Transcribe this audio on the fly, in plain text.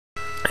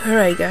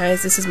Alright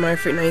guys, this is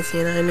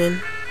Phantomlite22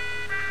 in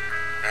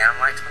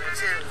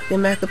Phantomlite22.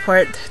 Getting back to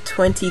part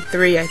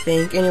 23, I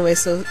think. Anyway,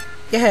 so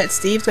go ahead,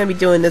 Steve's gonna be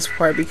doing this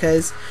part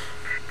because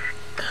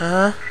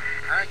How did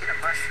I get a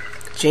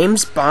mushroom?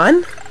 James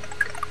Bond?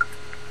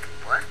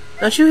 What?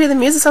 Don't you hear the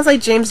music? It sounds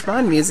like James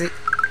Bond music.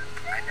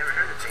 I never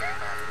heard of James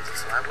Bond music,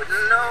 so I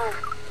wouldn't know.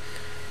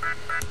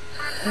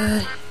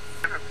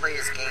 Never play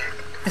his game.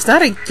 It's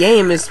not a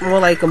game, it's more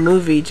like a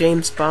movie,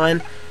 James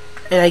Bond.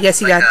 And I guess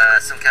he like,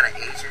 got some kind of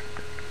agent?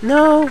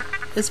 No,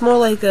 it's more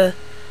like a,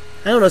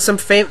 I don't know, some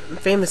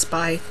famous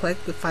spy.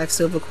 Collect the 5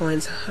 silver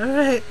coins.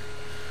 Alright.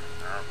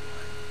 Oh,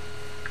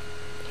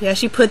 He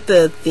actually put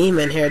the theme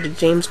in here, the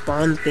James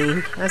Bond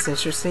theme. That's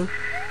interesting.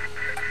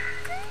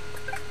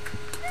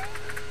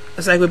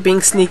 It's like we're being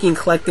sneaky and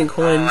collecting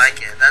coins. I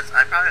like it.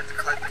 I probably have to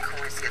collect the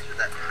coins to get through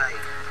that pipe.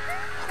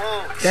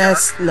 Whoa,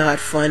 That's shark. not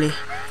funny.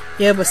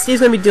 Yeah, but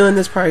Steve's gonna be doing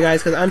this part,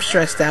 guys, because I'm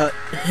stressed out.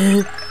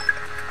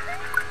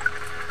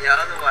 Yeah,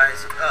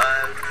 otherwise, he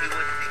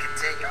wouldn't be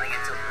continuing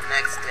until the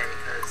next day,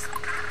 because,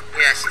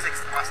 yeah, she's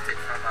exhausted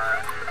from,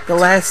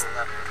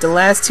 The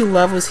last 2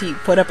 levels he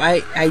put up,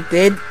 I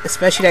did,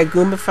 especially that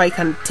Goomba fight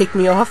kind of ticked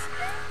me off.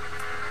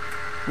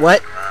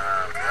 What?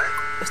 What?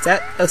 Is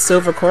that a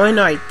silver coin?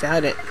 No, I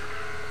doubt it.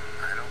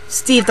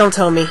 Steve, don't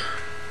tell me.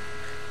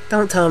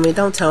 Don't tell me,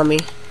 don't tell me.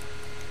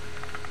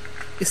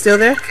 You still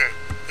there? Okay,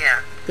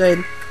 yeah.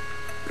 Good.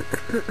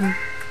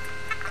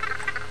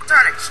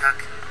 Darn it,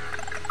 Chuck.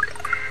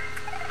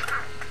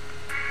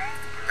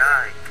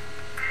 Die.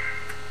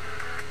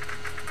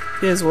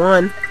 Here's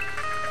one.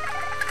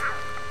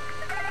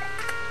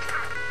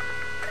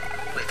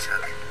 Wait,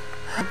 Chuck.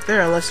 Up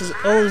there, unless there's...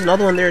 Oh, there's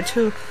another one there,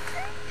 too.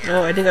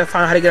 Oh, I think I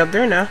found how to get up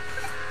there now.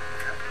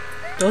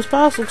 Those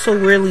bottles look so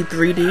weirdly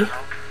 3D.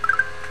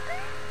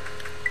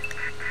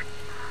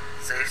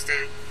 Save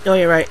state? Oh,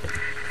 you're right.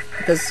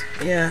 Because,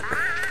 yeah.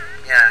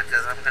 Yeah,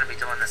 because I'm going to be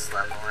doing this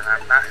level, and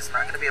it's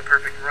not going to be a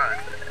perfect run.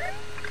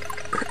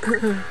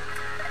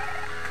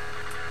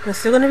 It's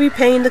still gonna be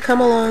pain to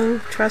come along.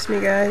 Trust me,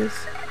 guys.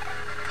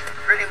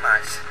 Pretty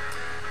much.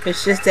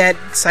 It's just that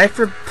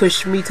Cypher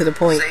pushed me to the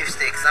point. Save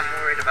state, because I'm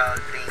worried about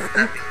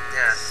that being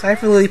death.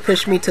 Cypher really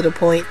pushed me to the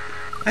point.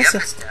 Yep,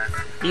 it's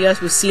death. You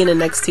guys will see in the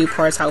next 2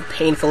 parts how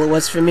painful it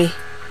was for me.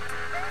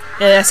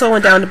 And I saw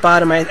one down the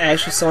bottom. I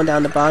actually saw one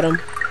down the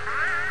bottom.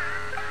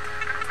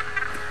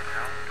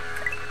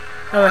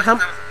 Oh,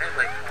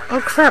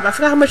 oh crap, I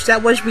forgot how much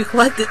that was we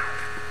collected. 2,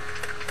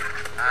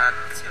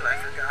 I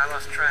forgot, I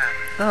lost track.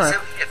 Oh. You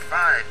said we get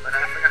 5, but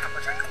I forgot how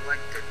much I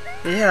collected.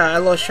 Yeah, I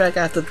lost track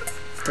after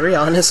 3,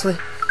 honestly.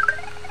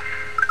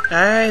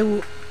 I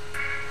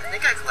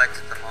think I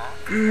collected them all.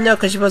 No,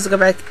 because you're supposed to go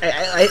back.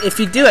 If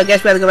you do, I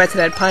guess we have to go back to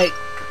that pipe.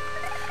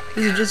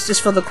 These are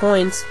just for the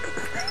coins.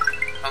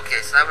 Okay,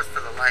 so that was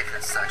for the life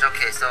and such.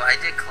 Okay, so I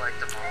did collect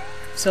them all.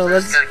 So I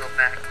let's just gotta go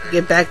back there.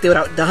 get back there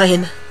without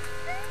dying.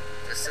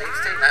 The save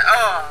state?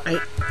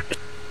 Oh!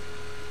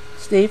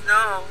 Steve?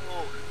 No!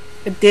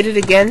 I did it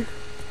again.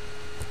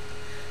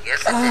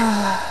 Yes,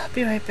 I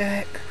Be right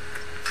back. did.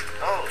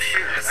 Oh,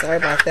 shoot. Sorry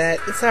about that.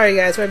 Sorry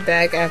guys, we're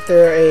back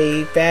after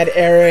a bad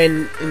error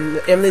and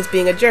Emily's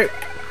being a jerk.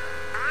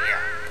 Yeah.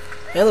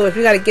 In other words,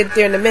 we gotta get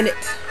there in a minute.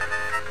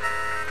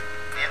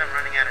 And I'm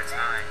running out of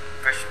time.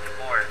 Pressure me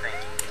more, thank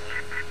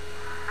you.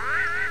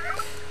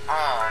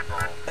 Oh.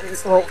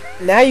 Well,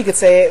 now you could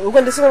say it.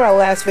 This is our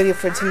last video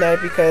for tonight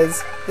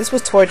because this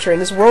was torturing.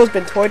 This world's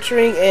been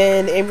torturing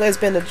and Emily's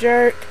been a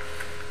jerk.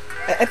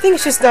 I think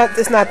it's just not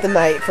the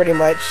night, pretty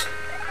much.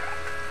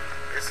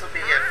 This will be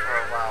it for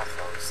a while,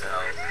 folks, so...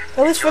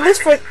 At least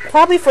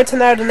probably for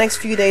tonight or the next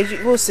few days,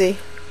 we'll see.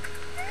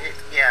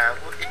 Yeah,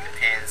 well, it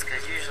depends,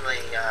 because usually,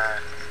 we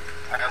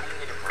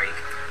need a break.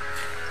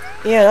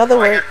 Yeah, in other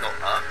words... I gotta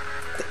go up?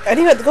 I think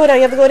you have to go down,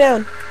 you have to go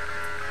down.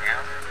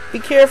 Yeah? Be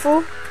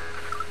careful.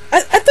 I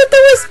thought that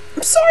was...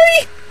 I'm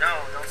sorry!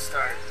 No, don't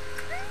start.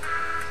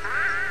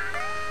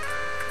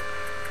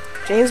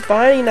 James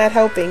Bond, you're not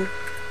helping. No,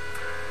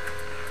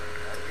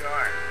 you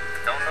aren't.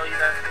 Don't know you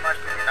that much,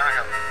 but you're not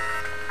helping.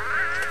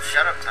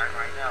 Shut up time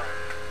right now.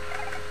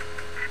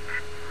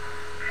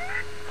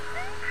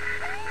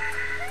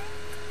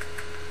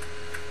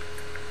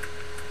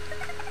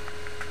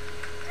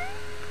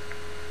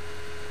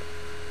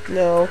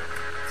 No.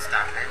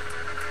 Stop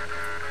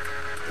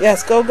it.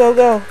 Yes, go, go,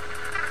 go.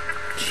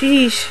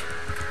 Sheesh.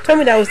 Tell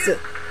me that was the...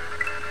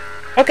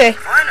 Okay,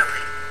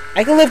 Finally!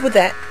 I can live with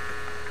that.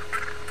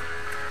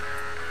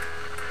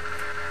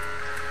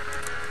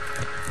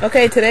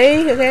 Okay,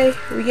 today,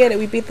 we get it.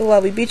 We beat the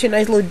level. We beat your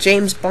nice little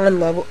James Bond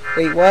level.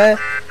 Wait, what?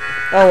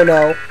 Oh,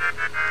 no.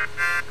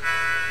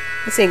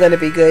 This ain't gonna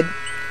be good.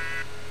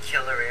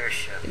 Killer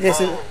airship.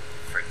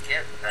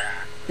 Forget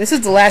that. This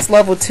is the last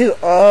level, too.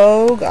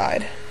 Oh,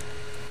 God.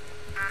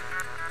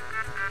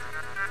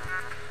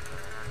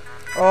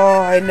 Oh,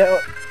 I know.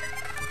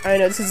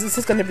 This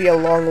is gonna be a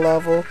long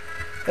level.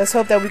 Let's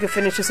hope that we can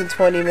finish this in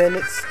 20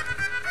 minutes.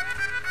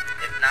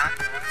 If not,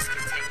 we'll just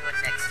continue it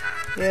next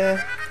time.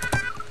 Yeah.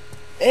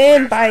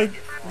 And by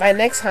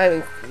next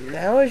time,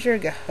 now is your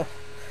go. Yeah,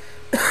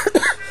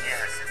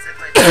 since it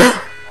like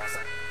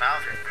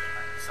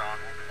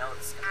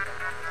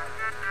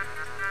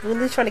I'm at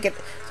least trying to get.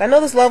 So I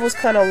know this level's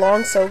kind of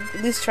long, so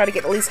at least try to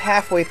get at least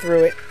halfway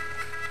through it.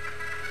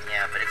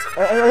 Yeah, but it's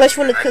okay. Unless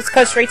you want to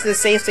cut straight to the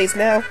save states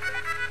now.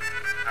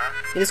 Huh?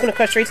 You're just gonna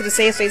cut straight to the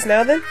save states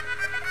now, then? If you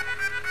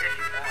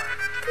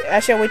want.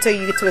 Actually, I'll wait till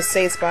you get to a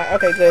save spot.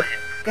 Okay, good.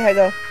 Go ahead,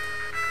 go.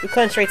 We're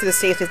cutting straight to the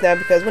save states now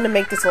because we're gonna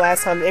make this the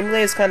last time. The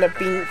emulator's kind of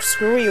being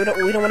screwy. We don't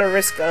want to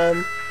risk we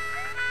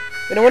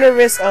don't want to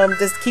risk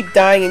just keep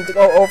dying and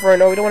go over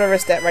and over. We don't want to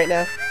risk that right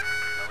now. No,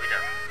 we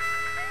don't.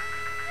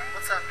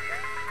 What's up here?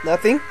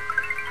 Nothing.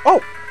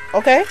 Oh,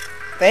 okay.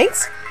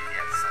 Thanks.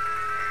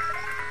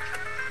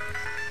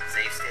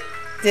 Save state.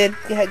 Did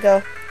go ahead,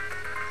 go.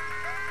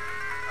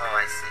 Oh,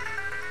 I see.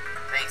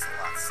 Thanks a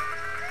lot, son.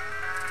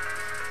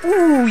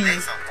 Ooh.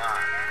 Thanks a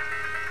lot.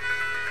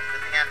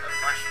 Good thing I have the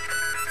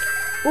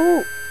mushroom.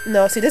 Ooh.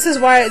 No, see, this is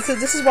why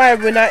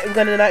we're not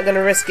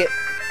gonna risk it.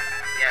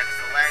 Yeah, because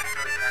the lag's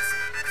really messy.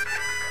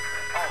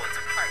 Oh, it's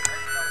a pipe. I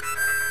didn't notice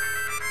that.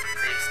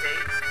 Save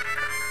state?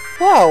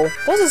 Whoa,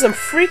 those are some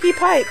freaky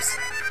pipes.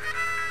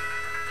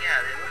 Yeah,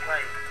 they look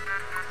like,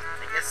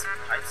 I guess,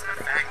 pipes in a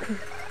factory.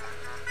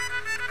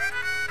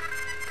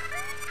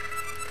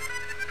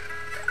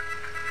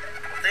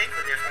 Well,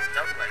 thankfully there's no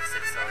double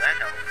exit, so that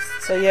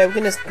helps. So yeah, we're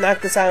gonna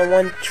knock this out in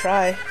one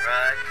try.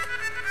 Right?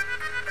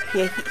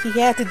 Yeah, he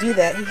had to do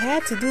that. He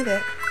had to do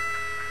that.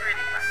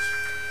 Pretty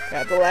much.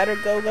 Grab the ladder,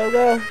 go, go,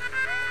 go.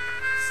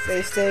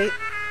 Stay, stay. Yeah,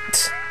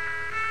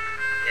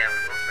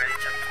 we're both ready to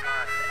jump the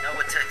spot. Know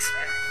what to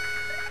expect.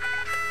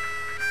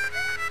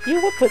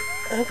 You would put.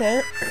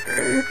 Okay.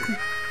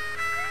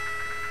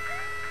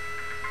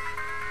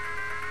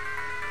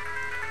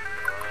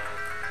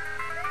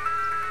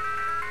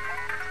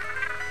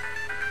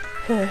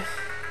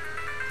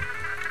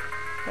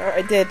 Alright,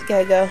 I did.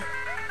 Gotta go.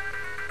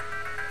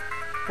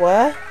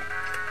 What?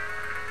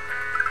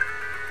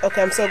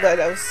 Okay, I'm so glad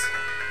that was.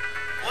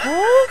 What?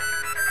 Huh?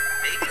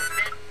 Baby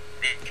spin?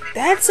 Baby.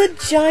 That's a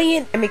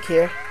giant gimmick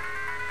here. What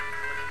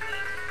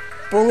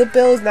do you mean? Bullet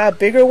bills, now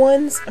bigger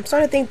ones. I'm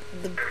starting to think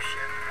the. Airship.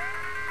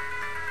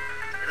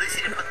 At least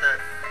he didn't put the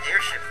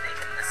airship thing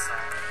in this song.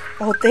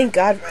 Oh, thank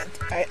God.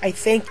 I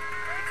think. You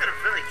could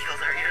have really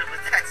killed our ears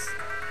with that.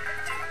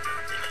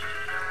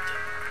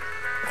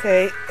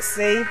 Okay,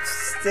 stay.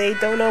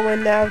 Don't know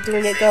when now.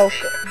 Doing it. Go.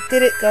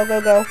 Did it. Go,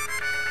 go, go.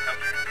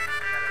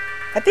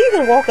 I think you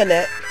can walk on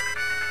that. Oh.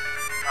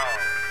 I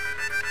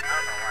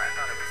don't know why. I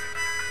thought it was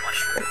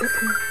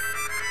mushroom.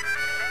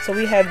 So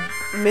we have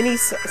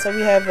so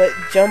we have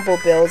jumbo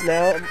bills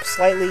now,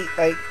 slightly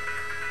like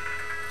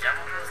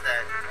Jumbo bills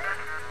that.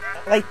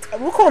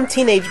 we'll call them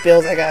teenage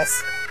bills, I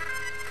guess.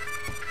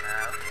 Okay.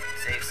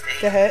 Save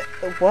state. Go ahead.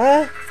 What?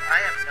 I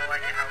have no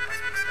idea how much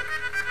we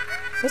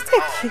What's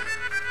that? Oh.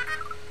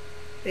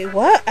 Wait,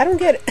 what? I don't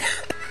get it.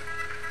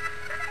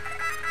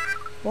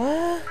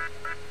 What?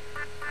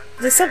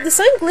 Does the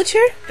sun glitch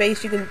here?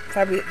 Base, you can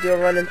probably do a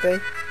running thing.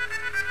 No,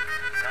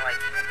 I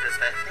can't because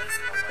that thing's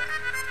in the way.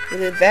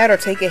 Either that or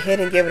take a hit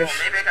and give it a Oh,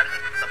 maybe I gotta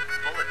hit the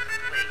bullet.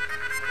 Wait,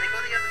 will they go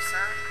the other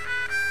side?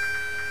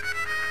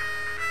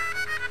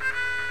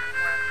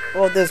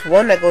 Well, there's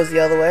one that goes the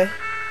other way.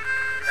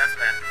 That's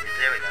bad.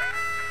 There we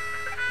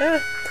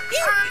go.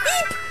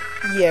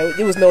 Yeah,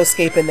 there was no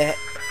escaping that.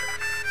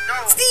 No,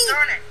 Steve!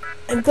 darn it!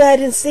 I'm glad I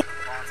didn't see.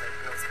 Bonsai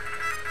bills.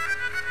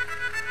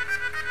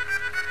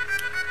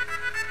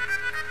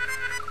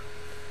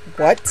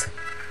 What?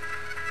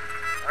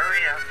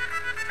 Hurry up.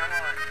 Come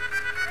on.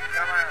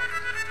 Come on.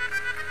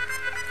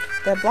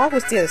 That block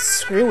was there to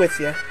screw with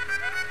you.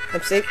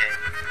 I'm safe. Okay.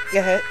 Go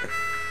ahead.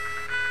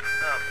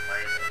 Oh,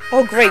 boy.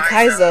 Oh, great,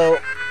 Kaizo.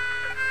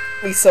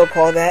 We so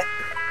call that.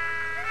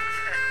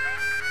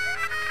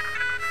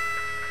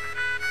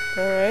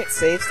 Alright,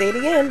 save state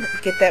again.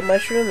 Get that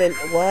mushroom and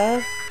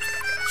what?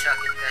 Chuck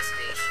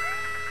infestation.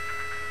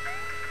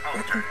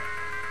 Oh, darn it.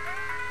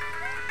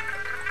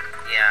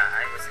 Yeah,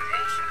 I was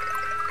impatient.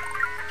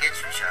 Get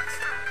you, Chucks.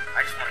 I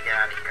just want to get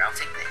out of here. I'll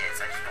take the hits.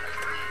 I just want to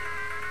leave.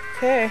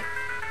 Okay.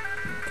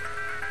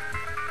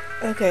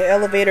 Okay,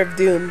 elevator of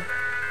doom.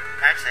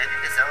 Actually, I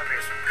think this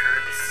elevator's from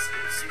Kirby's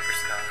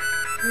Superstar.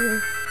 Hmm.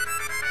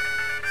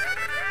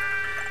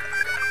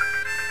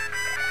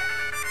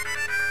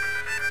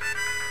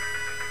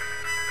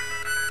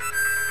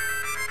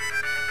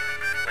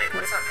 Wait,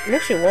 what's up I here?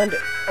 actually wonder.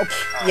 Oh,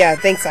 yeah,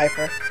 thanks,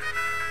 Cypher.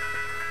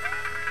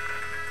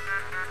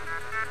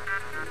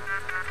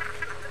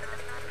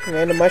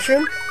 Random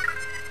mushroom?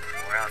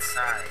 We're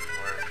outside.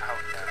 We're out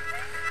now.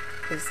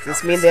 Does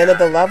this mean the end of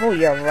the level?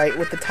 Yeah, right.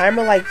 With the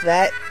timer like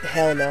that,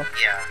 hell no.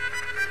 Yeah.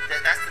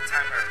 That's the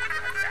timer.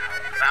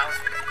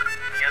 Bowser.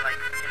 You're like,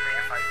 you're ready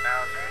to fight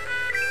Bowser.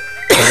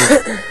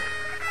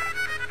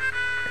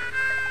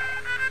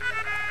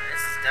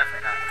 This is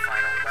definitely not the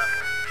final level.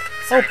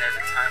 Sorry, there's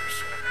a time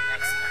machine in the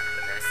next map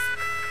for this.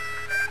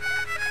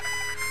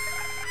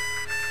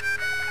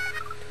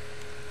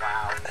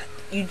 Wow.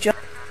 You jump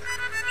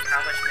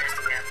How much minutes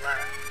do we have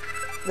left?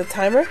 the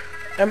timer?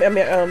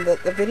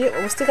 The video.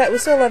 We still got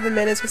 11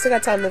 minutes. We still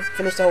got time to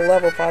finish the whole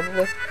level,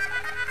 probably. Alright,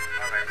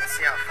 let's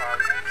see how far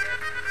we can get.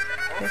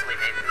 Hopefully,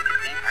 maybe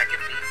I can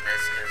beat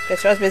this, because Yeah,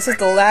 trust me, this is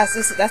the last.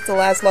 That's the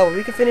last level.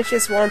 We can finish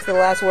this one to the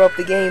last world of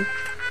the game.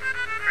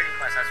 Pretty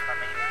much, that's what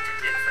I'm aiming to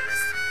do for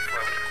this.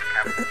 Before we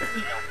have,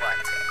 you know what?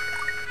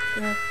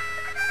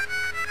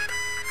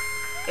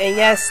 Yeah. And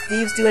yes,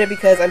 Steve's doing it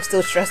because I'm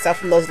still stressed out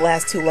from those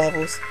last 2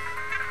 levels.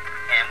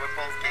 And we're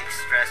both getting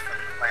stressed from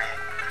the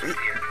lag.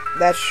 Fear.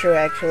 That's true,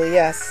 actually.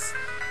 Yes,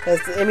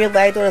 because the Emmy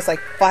lagged on us like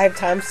 5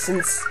 times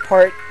since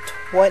part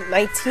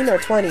 19 or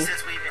 20.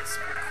 Since we've been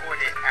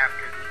recorded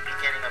after the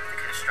beginning of the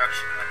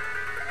construction level.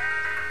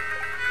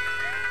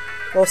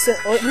 Well,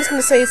 I'm just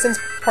gonna say since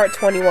part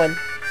 21.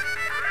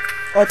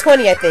 Or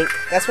 20, I think.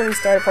 That's when we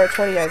started part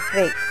 20, I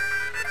think.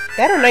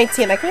 That or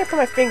 19. I can't put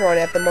my finger on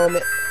it at the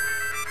moment.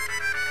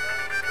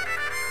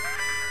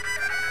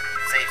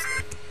 Save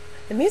state.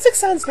 The music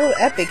sounds a little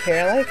epic here.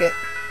 I like it.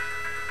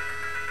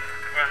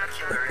 We're on the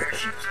killer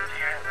airship, so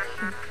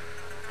apparently.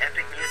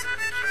 Epic music with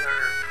the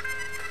killer.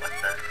 What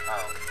the?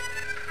 Oh.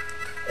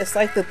 It's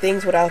like the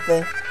things without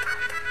the...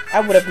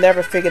 I would have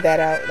never figured that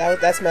out.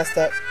 That's messed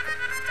up.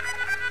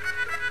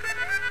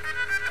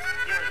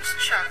 You and these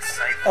chucks,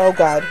 I... Oh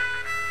god.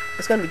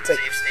 It's gonna be... Save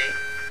state.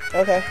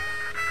 Okay.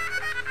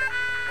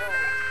 Whoa,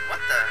 what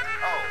the?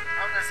 Oh, I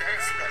was gonna say, I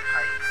didn't see that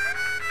pipe.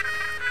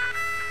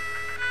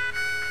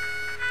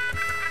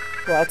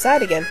 We're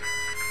outside again.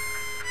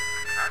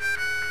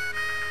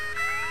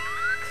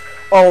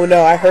 Oh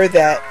no, I heard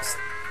that.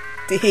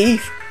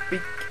 Steve. Yeah.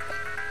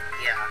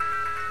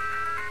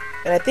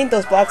 And I think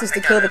those blocks is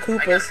to kill the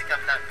Koopas. I gotta pick up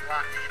that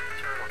block to hit the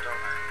turtle,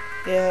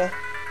 don't I? Yeah.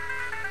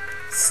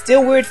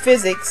 Still weird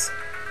physics.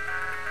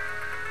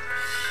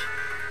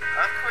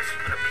 Of course you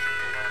put a pink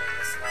balloon in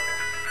this level.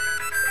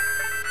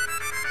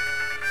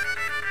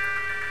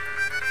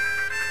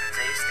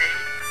 Save state.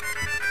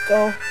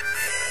 Go.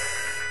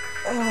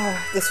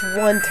 Oh, this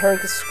one turn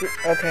to screw.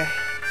 Okay.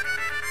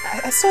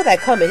 I saw that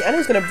coming. I knew he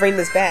was gonna bring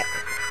this back.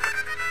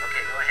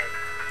 Okay, go ahead.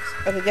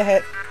 Okay, go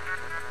ahead.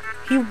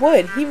 He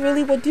would. He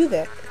really would do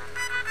that.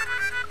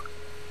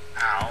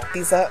 Ow.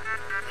 He's up.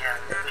 Yeah,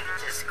 we can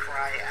just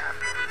cry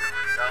after we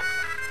go.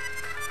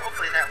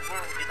 Hopefully that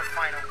will be the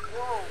final.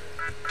 Whoa.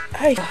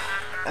 Hey.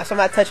 So I'm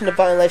not touching the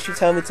button unless you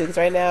tell me to, because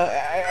right now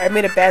I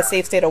made a bad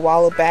save state a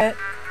while back.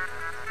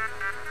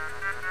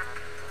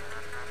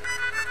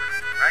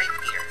 Right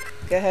here.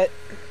 Go ahead.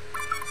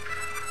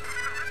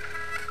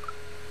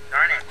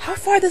 Darn it. How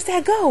far does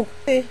that go?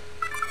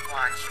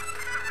 Watch.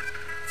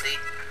 See?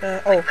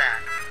 Oh. Like that.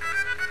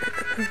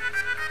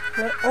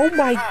 What? Oh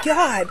my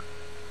god.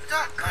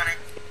 Doggone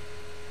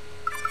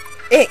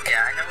it. Ick.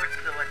 Yeah, I know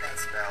what that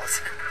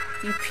spells.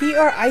 You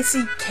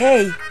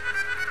P-R-I-C-K.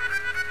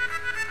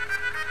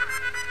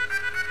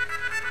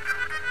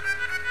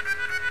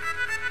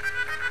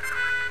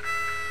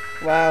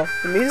 Wow.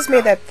 The music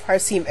made that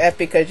part seem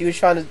epic because you were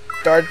trying to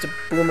dodge the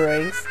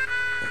boomerangs.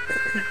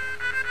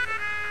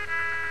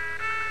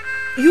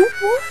 You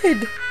would! Oh,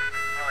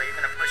 you're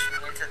gonna push me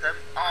into them?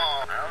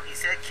 Oh, well, he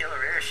said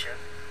killer airship.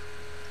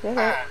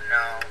 Okay. Oh,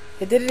 no.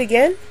 It did it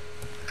again?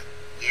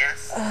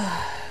 Yes.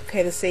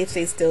 Okay, the save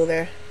state's still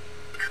there.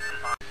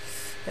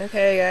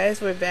 Okay, guys,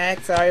 we're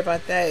back. Sorry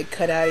about that. It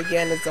cut out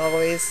again, as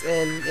always,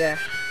 and yeah.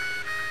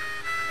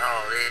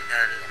 Oh,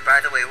 and by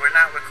the way, we're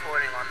not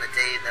recording on the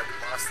day that we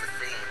lost the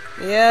theme.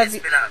 Yeah. It's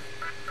been a...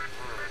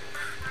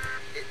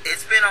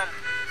 It's been on...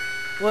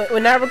 We're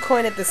not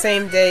recording it the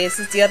same day. This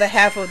is the other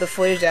half of the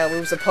footage that we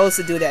were supposed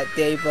to do that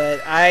day,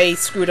 but I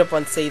screwed up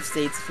on save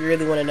states, if you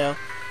really want to know. And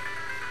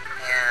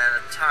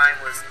the time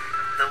was...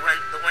 The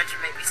winter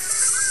made me...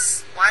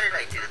 Why did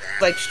I do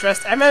that? Like,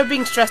 stressed. I remember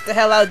being stressed the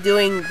hell out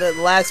doing the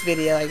last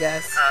video, I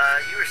guess.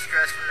 You were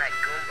stressed from that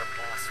Goomba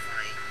boss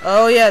fight.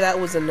 Oh, yeah, that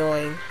was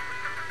annoying.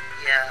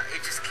 Yeah,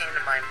 it just came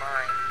to my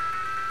mind.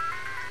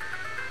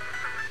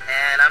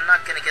 And I'm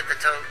not gonna get the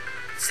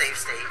save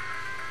state.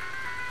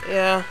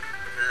 Yeah.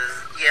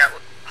 Yeah.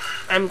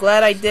 I'm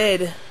glad I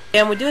did.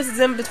 Yeah, and we do this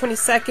December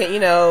 22nd, you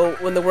know,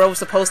 when the world was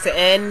supposed to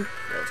end.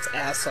 Those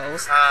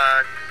assholes.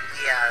 Yeah,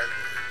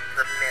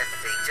 the myth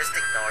thing. Just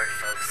ignore it,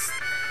 folks.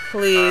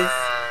 Please.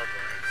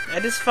 I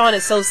just found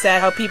it so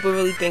sad how people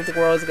really think the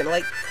world is gonna,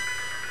 like...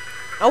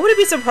 I wouldn't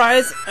be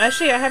surprised.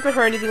 Actually, I haven't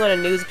heard anything on the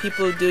news of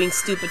people doing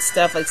stupid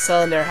stuff like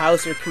selling their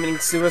house or committing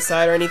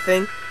suicide or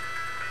anything.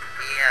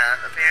 Yeah,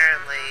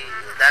 apparently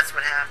that's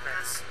what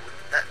happens.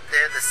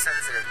 They're the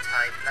sensitive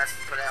type, and that's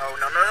what... Oh,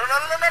 no.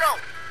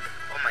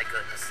 Oh my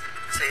goodness.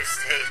 Save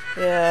state.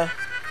 Yeah.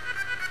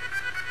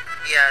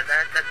 Yeah,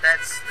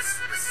 that's the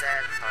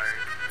sad part.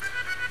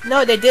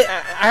 No, they did.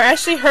 I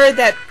actually heard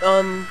that,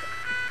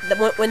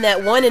 when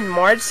that one in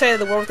March said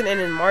the world was gonna end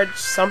in March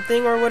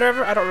something or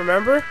whatever, I don't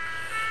remember.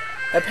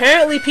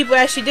 Apparently, people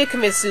actually did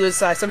commit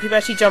suicide. Some people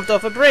actually jumped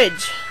off a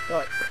bridge.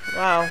 Like,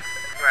 wow.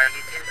 Right,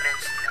 you did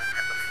mention that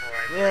before,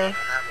 I believe, and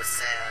that was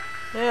sad.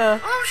 Yeah.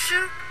 Oh,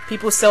 shoot.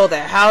 People sold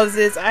their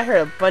houses. I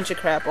heard a bunch of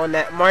crap on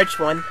that March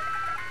one.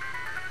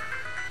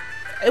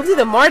 It was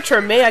either March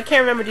or May. I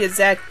can't remember the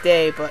exact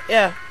day, but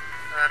yeah.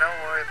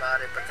 Don't worry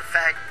about it. But the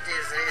fact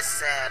is, it is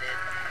sad. And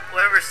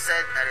whoever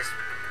said that is,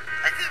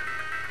 I think,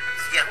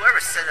 yeah,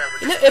 whoever said that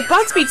was. You know, it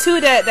bugs me too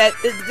that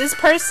this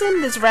person,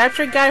 this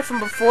Rapture guy from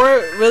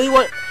before, really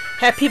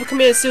have people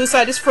committing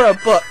suicide just for a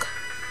book.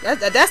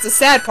 That's the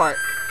sad part.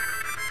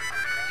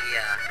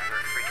 Yeah, for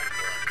a freaking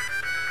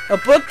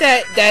book. A book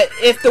that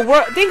if the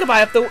world think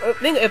about it,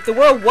 if the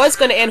world was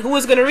gonna end, who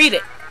was gonna read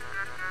it?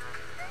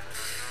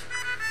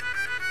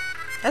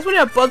 That's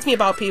what bugs me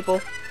about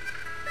people.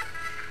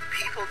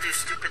 People do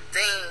stupid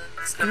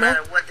things no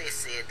matter what they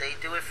say. They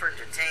do it for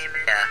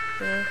entertainment.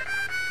 Yeah.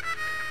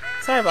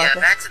 Sorry about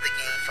that. Back to the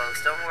game,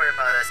 folks. Don't worry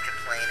about us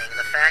complaining.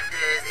 The fact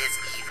is, it's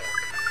evil.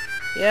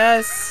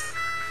 Yes.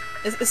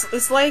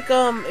 It's like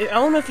I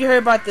don't know if you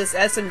heard about this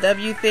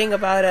SMW thing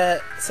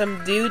about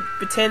some dude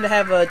pretend to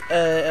have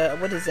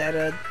what is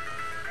that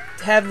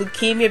have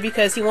leukemia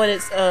because he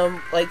wanted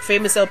like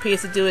famous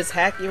LPs to do his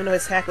hack even though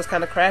his hack was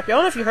kind of crappy. I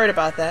don't know if you heard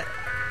about that.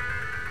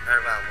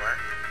 Heard about what?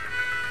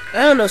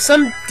 I don't know.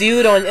 Some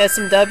dude on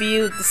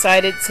SMW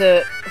decided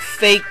to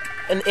fake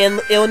an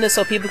illness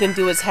so people can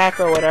do his hack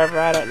or whatever.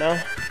 I don't know.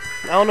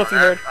 I don't know if you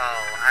heard.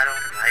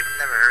 I've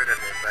never heard of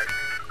it, but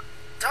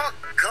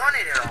doggone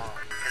it at all.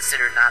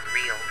 Considered not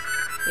real.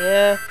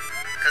 Yeah.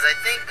 Because I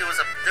think there was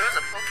a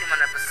Pokemon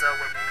episode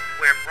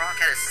where Brock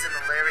had a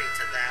similarity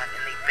to that,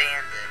 and they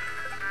banned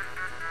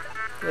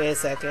it. Wait a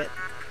second.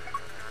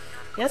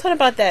 Yeah, talking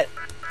about that.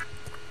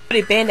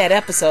 They banned that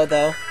episode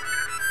though.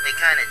 They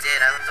kind of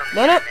did. I looked on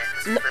the internet.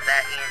 It was for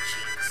that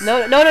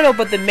and Jinx. No.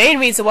 But the main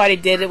reason why they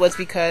did it was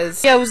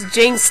because it was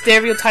Jinx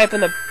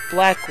stereotyping a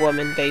black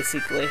woman,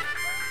 basically.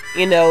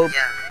 You know.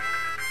 Yeah.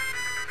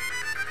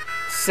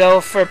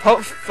 So for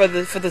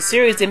the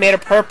series, they made her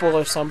purple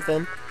or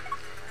something.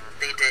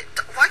 They did.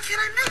 Why can't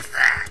I make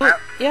that?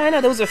 Yeah, I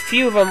know. There was a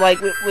few of them, like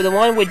with the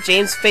one with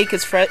James fake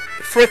his boobs.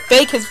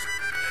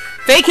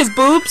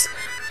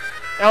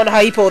 I don't know how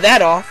he pulled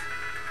that off.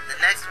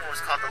 The next one was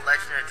called The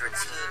Legend of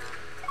Dratini.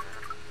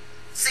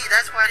 See,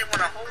 that's why I didn't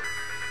want to hold it.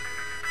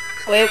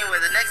 Wait. Anyway,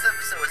 the next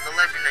episode was The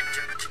Legend of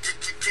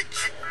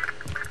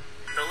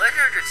The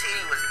Legend of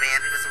Dratini was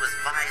banned because it was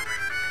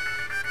violent.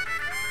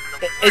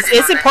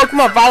 Isn't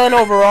Pokemon violent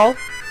overall?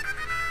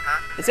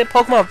 Huh? Is it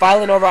Pokemon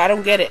violent overall? I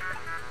don't get it.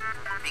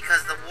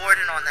 Because the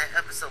warden on that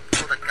episode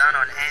pulled a gun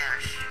on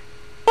Ash.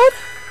 What?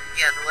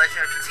 Yeah, The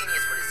Legend of Dratini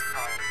is what it's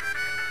called.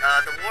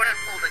 The warden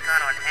pulled a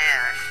gun on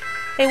Ash.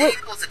 Hey, then what?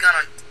 he pulls a gun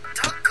on...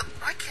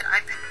 Why can't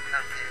I pick...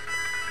 Okay.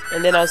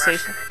 And then I'll say...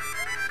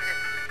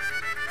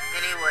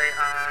 Anyway,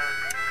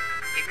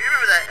 if you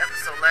remember that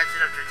episode,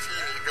 Legend of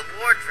Dratini, the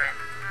warden,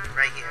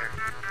 right here,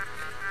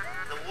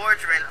 the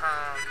warden,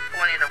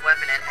 pointed a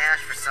weapon at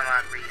Ash for some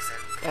odd reason.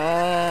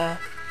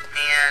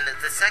 And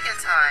the second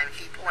time,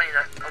 he pointed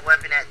a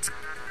weapon at...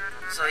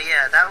 So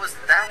yeah, that one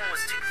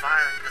was too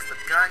violent, because the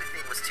gun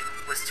thing was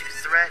too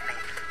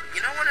threatening.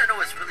 You know what I know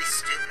was really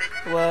stupid?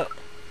 What?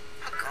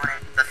 Doggone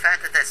it. The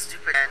fact that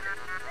stupid ended.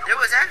 There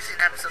was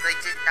actually an episode they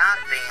did not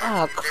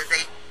ban,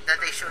 that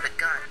they showed a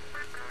gun.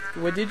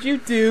 What did you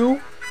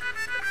do?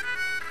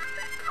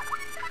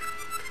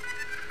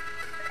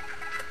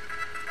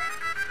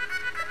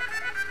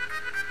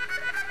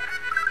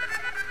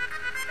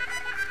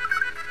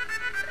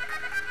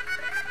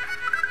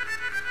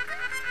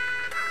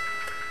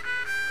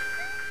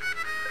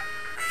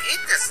 I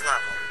hate this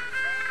level.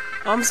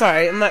 I'm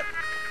sorry, I'm not...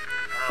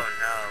 Oh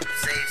no,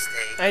 save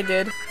state. I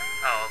did.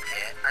 Oh,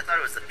 okay. I thought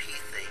it was the P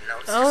thing. No,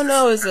 it's Oh just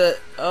no, is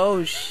it...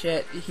 Oh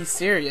shit, he's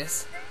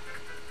serious.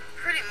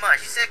 Pretty much.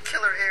 He said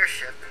killer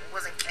airship and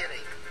wasn't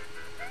kidding.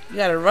 You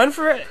gotta run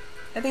for it?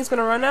 I think it's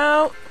gonna run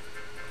out.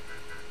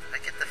 I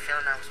get the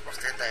feeling I was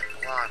supposed to hit that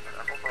block, but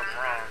I hope I'm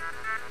wrong.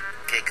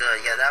 Okay,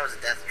 good. Yeah, that was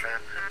a death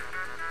trap.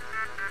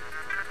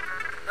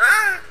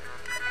 Ah!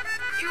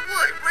 You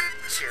would,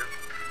 wouldn't you?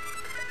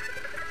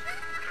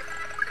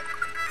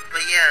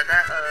 But yeah,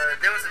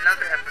 there was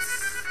another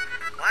episode.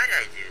 Why did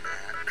I do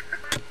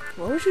that?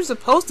 What was you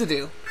supposed to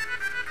do?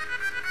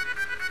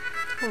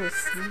 Oh, What am I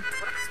supposed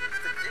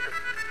to do?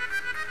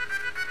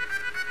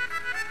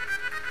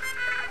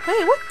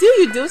 hey, what do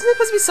you do? Isn't there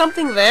supposed to be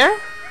something there?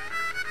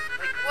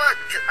 Like what?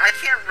 'Cause I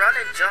can't run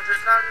and jump.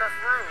 There's not enough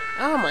room.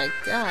 Oh my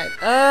god.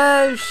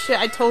 Oh shit,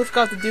 I totally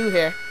forgot what to do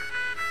here.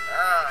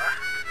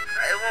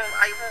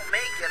 I won't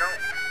make it.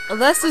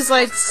 Unless there's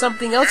like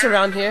something else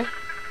around here.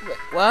 Wait,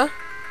 what?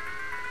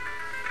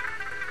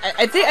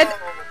 I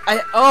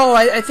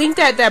think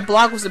that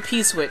block was a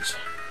P switch.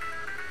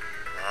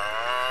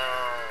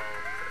 Oh.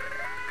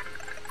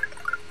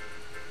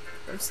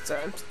 I'm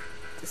starting.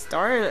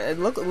 At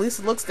least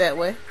it looks that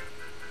way.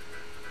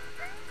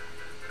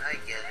 I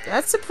get it.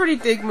 That's a pretty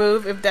big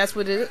move, if that's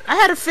what it is. I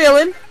had a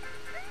feeling.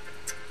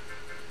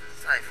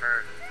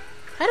 Cypher.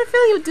 I had a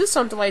feeling you would do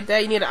something like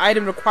that. You need an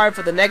item required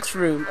for the next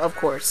room, of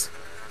course.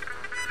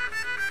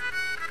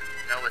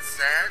 You know what's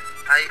sad?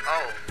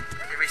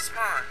 It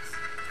responds.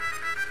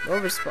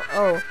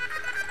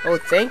 Oh,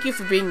 thank you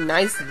for being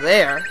nice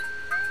there.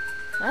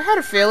 I had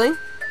a feeling.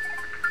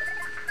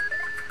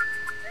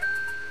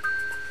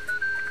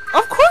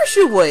 Of course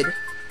you would.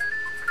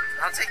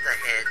 I'll take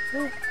the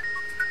hit.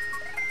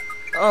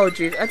 Oh,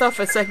 geez. I thought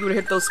for a second you would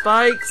hit those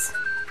spikes.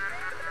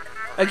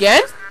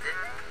 Again?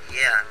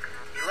 Yeah.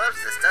 He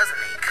loves this, doesn't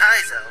he?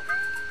 Kaizo.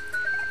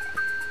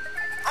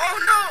 Oh,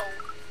 no!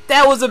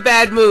 That was a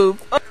bad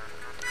move. Oh,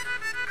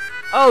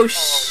 Oh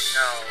shit.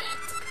 no.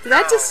 Did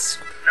I just...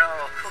 No.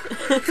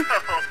 No.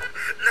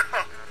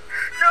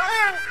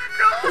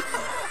 No.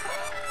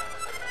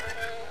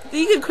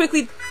 You can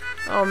quickly...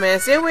 Oh man,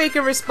 is there a way you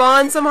can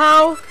respawn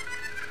somehow?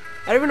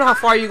 I don't even know how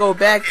far you go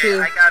back Okay,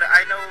 to.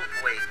 I know.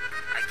 Wait,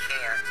 I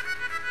can't.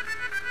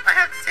 I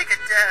have to take a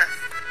death.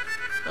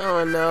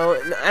 Oh no.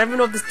 I don't even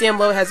know if this damn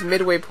level has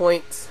midway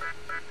points.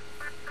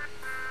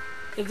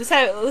 If this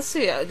have... Let's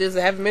see. Does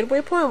it have a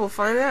midway point? We'll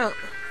find out.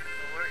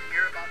 Well,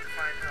 you're about to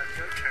find out.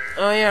 Your turn.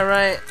 Oh yeah,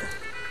 right.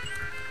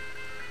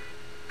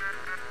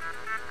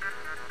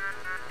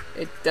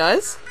 It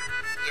does?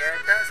 Yeah,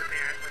 it does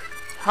apparently.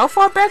 How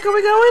far back are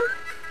we going?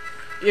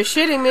 You're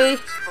shitting me.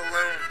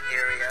 Balloon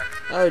area.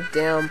 Oh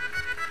damn.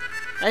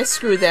 I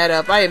screwed that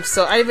up. I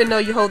didn't even know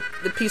you hold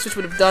the P-switch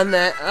would have done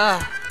that.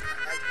 I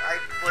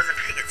wasn't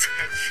paying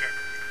attention.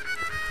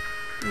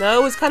 No,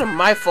 it was kind of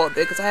my fault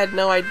there because I had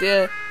no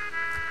idea.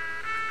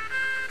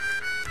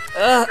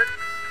 Oh,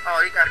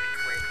 you gotta be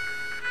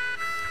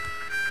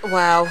quick.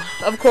 Wow.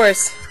 Of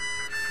course.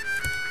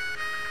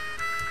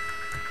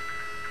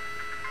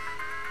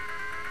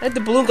 If the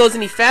balloon goes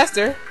any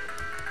faster.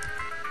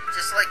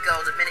 Just let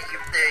go the minute you...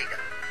 There you go.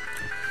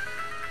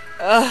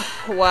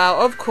 Wow,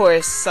 of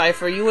course,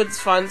 Cypher, you would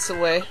find us a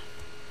way.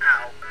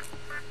 Ow.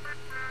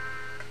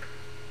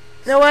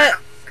 You know what?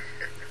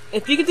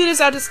 If you can do this,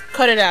 I'll just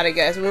cut it out, I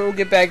guess. We'll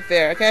get back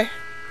there, okay?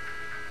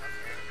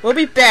 We'll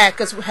be back,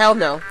 because hell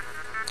no.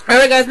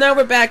 Alright guys, now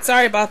we're back.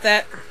 Sorry about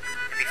that. And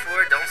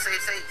before, don't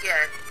save state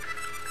yet.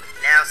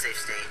 Now save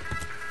state.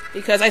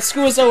 Because I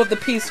screwed us over with the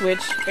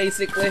P-switch,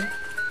 basically.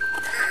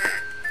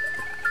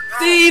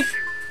 Steve!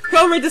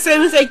 Don't make the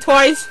same mistake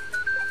twice.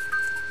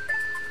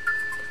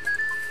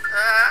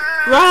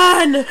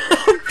 Run!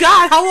 Oh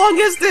god, how long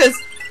is this?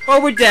 Oh,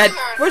 we're dead.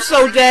 We're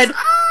so dead.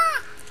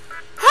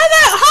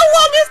 How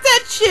long is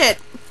that shit?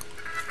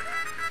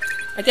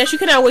 I guess you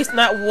cannot waste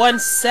not 1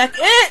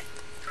 second.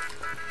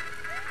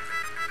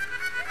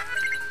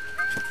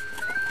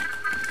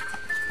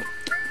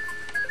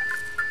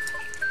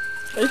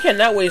 You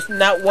cannot waste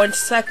not 1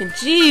 second.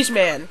 Jeez,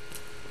 man.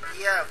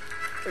 Yeah.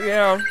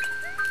 Yeah.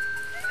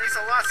 Thanks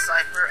a lot,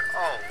 Cypher.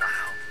 Oh,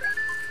 wow.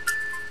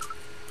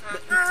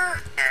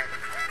 And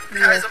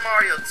Guys of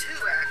Mario 2,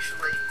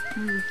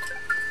 actually.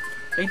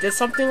 They did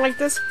something like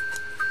this?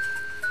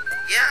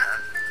 Yeah.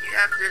 You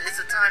have to... It's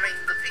a timing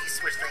the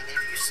P-switch thing.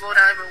 If you slow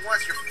down even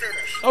once, you're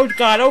finished. Oh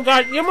god,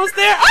 you're almost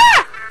there.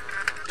 Ah!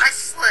 I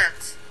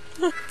slipped.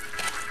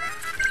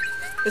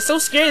 It's so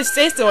scary to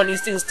stay still on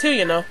these things too,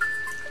 you know.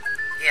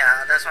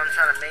 Yeah, that's what I'm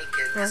trying to make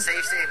it. The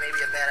save state may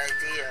be a bad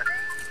idea.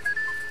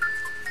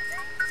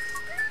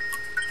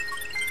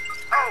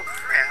 Oh,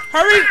 crap.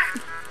 Hurry!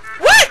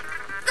 What?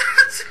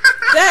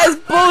 That is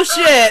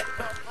bullshit!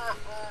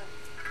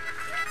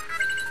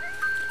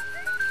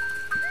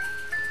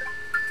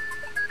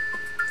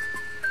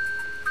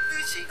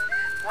 Luigi,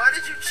 why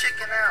did you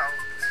chicken out?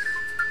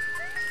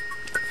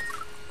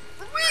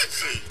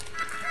 Luigi!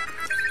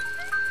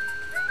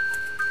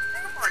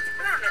 Come on, you've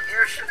been on an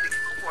airship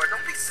before.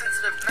 Don't be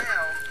sensitive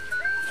now.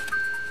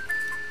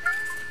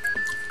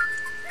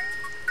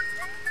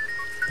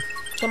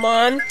 Come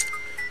on.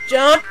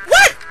 Jump.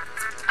 What?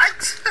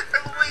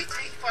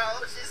 Luigi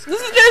follows his...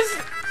 This is just...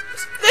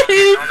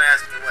 Don't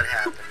ask me what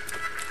happened.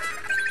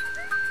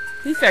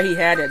 He said he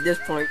had it at this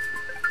point.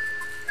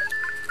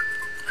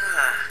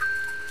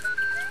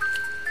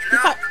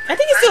 I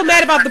think he's still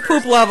mad about the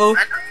poop level. I'm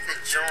not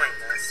enjoying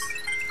this.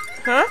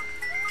 Huh?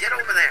 Get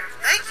over there.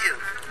 Thank you.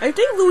 I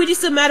think Luigi's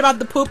still mad about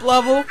the poop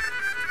level. Who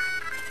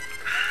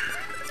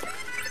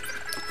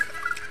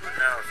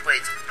knows?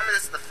 Wait, tell me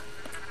this is the...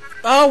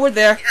 Oh, we're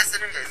there. Yes,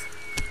 it is.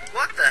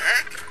 What the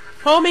heck?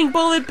 Homing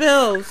bullet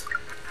bills.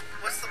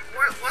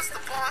 What's the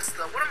boss,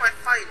 though? What am I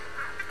fighting?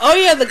 Oh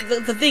yeah, the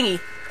thingy.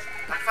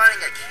 I'm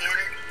fighting a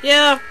cannon?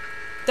 Yeah.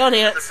 Don't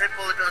The answer. red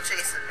bullet bill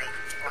chasing me.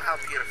 Oh, how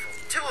beautiful.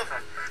 2 of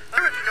them.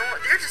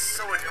 They're just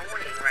so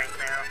annoying right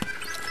now.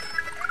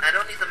 I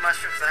don't need the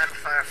mushrooms. I have the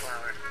fire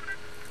flower.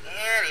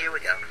 And here we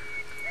go.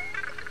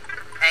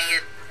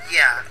 And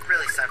yeah,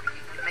 really, Cypher.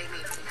 You made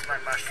me lose my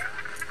mushroom.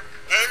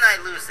 And I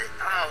lose it.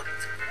 Oh,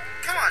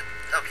 come on.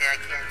 Okay, I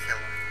can kill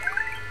him.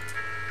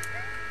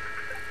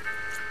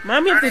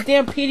 Remind me of the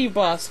damn PD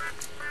boss.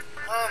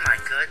 Oh my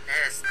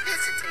goodness.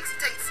 This it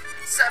takes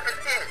 7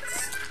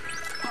 hits.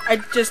 I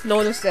just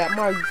noticed that.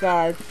 My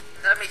god.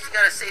 That means you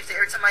gotta save state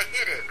every time I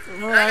hit it.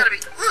 And I Alright. gotta be...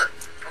 Look!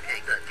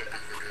 Okay, good.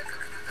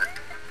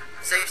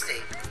 Save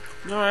state.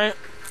 Alright.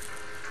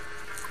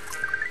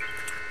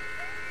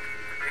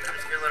 Here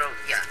comes your little...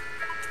 Yeah.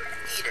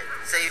 Eat it.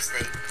 Save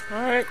state.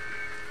 Alright.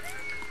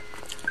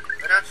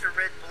 Put out your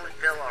red bullet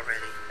bill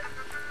already.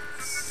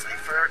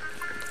 Cypher.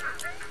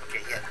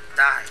 Okay, yeah.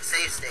 Die.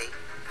 Save state.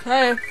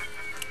 Hey.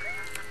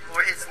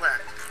 4 hits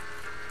left.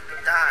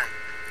 Die.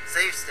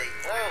 Save state.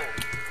 Oh!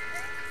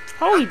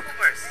 Holy. Of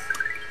course.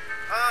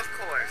 Of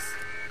course.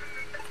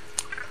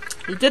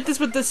 You did this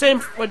with the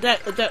same... With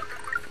that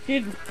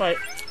hidden fight.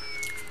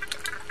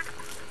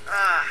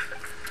 Ah.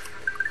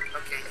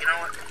 Okay, you know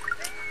what?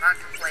 Not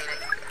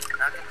complaining.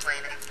 Not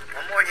complaining.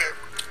 One more hit.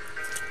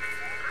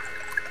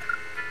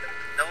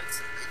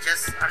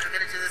 I'm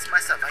gonna do this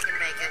myself. I can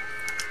make it.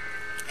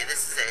 Okay,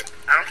 this is it.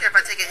 I don't care if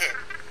I take a hit.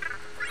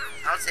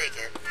 I'll take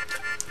it.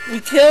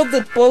 You killed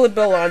the bullet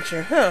bill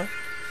launcher, huh?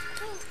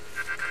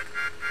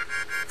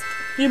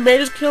 You made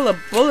us kill a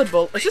bullet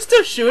bill. Is she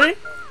still shooting?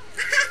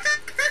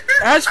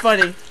 That's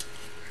funny.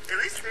 At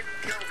least they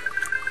killed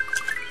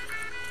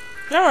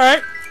me.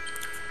 Alright.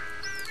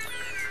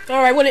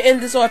 Alright, I want to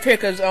end this off here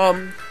because,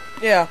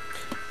 yeah.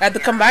 I have to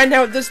combine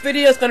that with this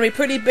video. It's going to be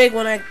pretty big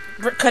when I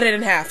cut it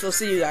in half. So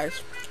see you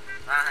guys.